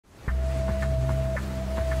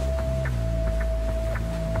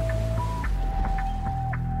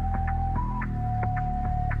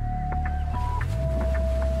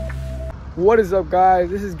What is up, guys?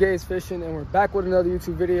 This is Gaze Fishing, and we're back with another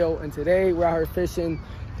YouTube video. And today we're out here fishing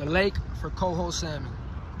the lake for coho salmon.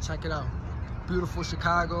 Check it out. Beautiful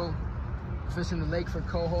Chicago. Fishing the lake for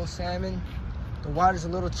coho salmon. The water's a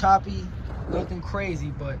little choppy, nothing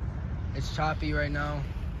crazy, but it's choppy right now.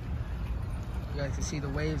 You guys can see the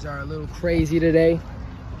waves are a little crazy today,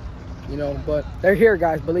 you know, but they're here,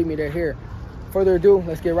 guys. Believe me, they're here. Further ado,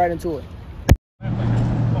 let's get right into it.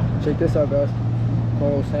 Check this out, guys.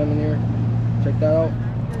 Coho salmon here. Check that out.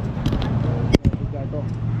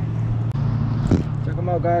 Check them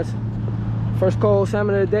out, guys. First coho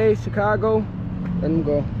salmon of the day, Chicago. Let them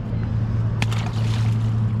go.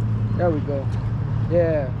 There we go.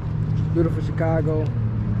 Yeah, beautiful Chicago.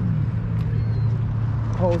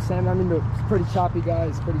 Coho salmon. I mean, it's pretty choppy, guys.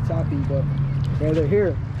 It's pretty choppy, but yeah, they're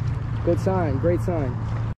here. Good sign. Great sign.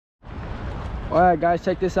 All right, guys,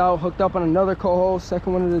 check this out. Hooked up on another coho,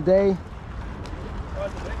 second one of the day.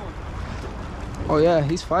 Oh yeah,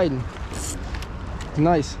 he's fighting.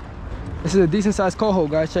 Nice. This is a decent sized coho,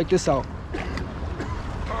 guys. Check this out.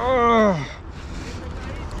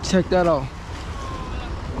 Check that out.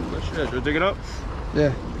 Should I dig it up? Yeah.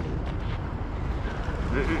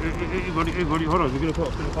 Hey, buddy, hold on. You're gonna call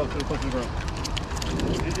to the ground.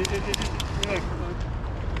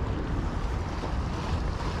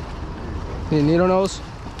 You needle nose?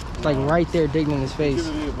 It's like right there digging in his face. He's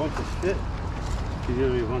giving me a bunch of shit. He's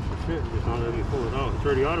giving me a bunch of shit. Just not letting me pull it out. It's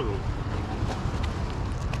already out of him.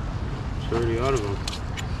 It's already out of him.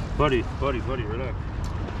 Buddy, relax.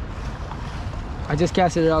 I just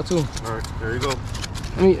casted it out too. Alright, there you go.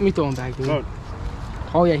 Let me throw him back, dude. Good.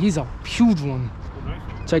 Oh yeah, he's a huge one.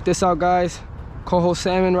 Nice. Check this out, guys. Coho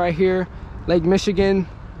salmon right here. Lake Michigan,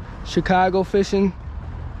 Chicago fishing.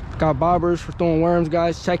 Got bobbers for throwing worms,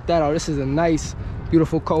 guys. Check that out. This is a nice,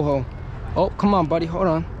 beautiful coho. Oh, come on, buddy. Hold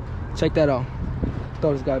on. Check that out.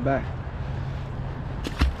 Throw this guy back.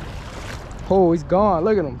 Oh, he's gone.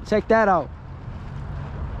 Look at him. Check that out.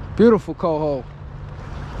 Beautiful coho.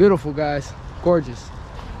 Beautiful, guys. Gorgeous.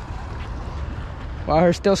 Well,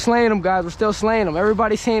 we're still slaying them, guys. We're still slaying them.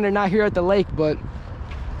 Everybody's saying they're not here at the lake, but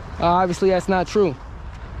obviously that's not true.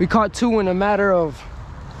 We caught two in a matter of,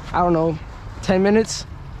 I don't know, 10 minutes.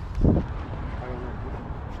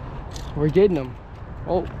 We're getting them.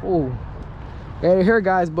 Oh. Yeah, they're here,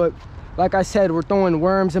 guys, but like I said, we're throwing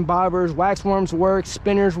worms and bobbers. Wax worms work,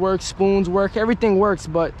 spinners work, spoons work, everything works.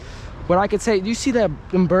 But what I could say, do you see them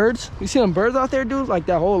birds? You see them birds out there, dude? Like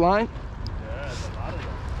that whole line? Yeah, there's a lot of them.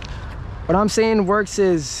 What I'm saying works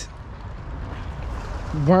is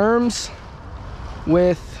worms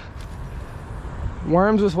with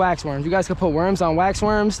wax worms. You guys can put worms on wax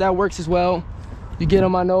worms. That works as well. You get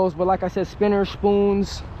them on those. But like I said, spinners,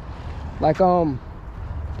 spoons, like oh,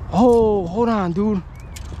 hold on, dude.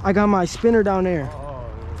 I got my spinner down there.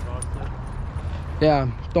 Yeah,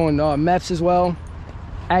 throwing meps as well.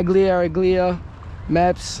 Aglia,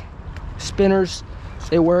 meps, spinners.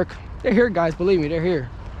 They work. They're here, guys. Believe me, they're here.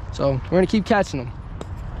 So we're gonna keep catching them.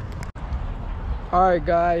 All right,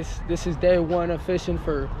 guys. This is day one of fishing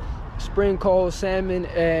for spring coho salmon,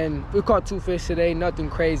 and we caught two fish today. Nothing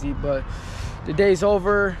crazy, but the day's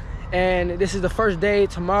over, and this is the first day.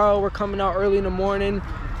 Tomorrow we're coming out early in the morning,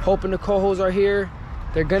 hoping the cohos are here.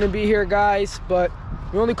 They're gonna be here, guys, but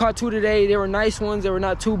we only caught two today. They were nice ones. They were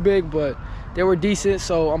not too big, but they were decent.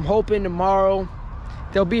 So I'm hoping tomorrow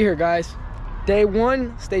they'll be here, guys. Day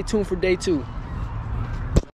one, stay tuned for day two.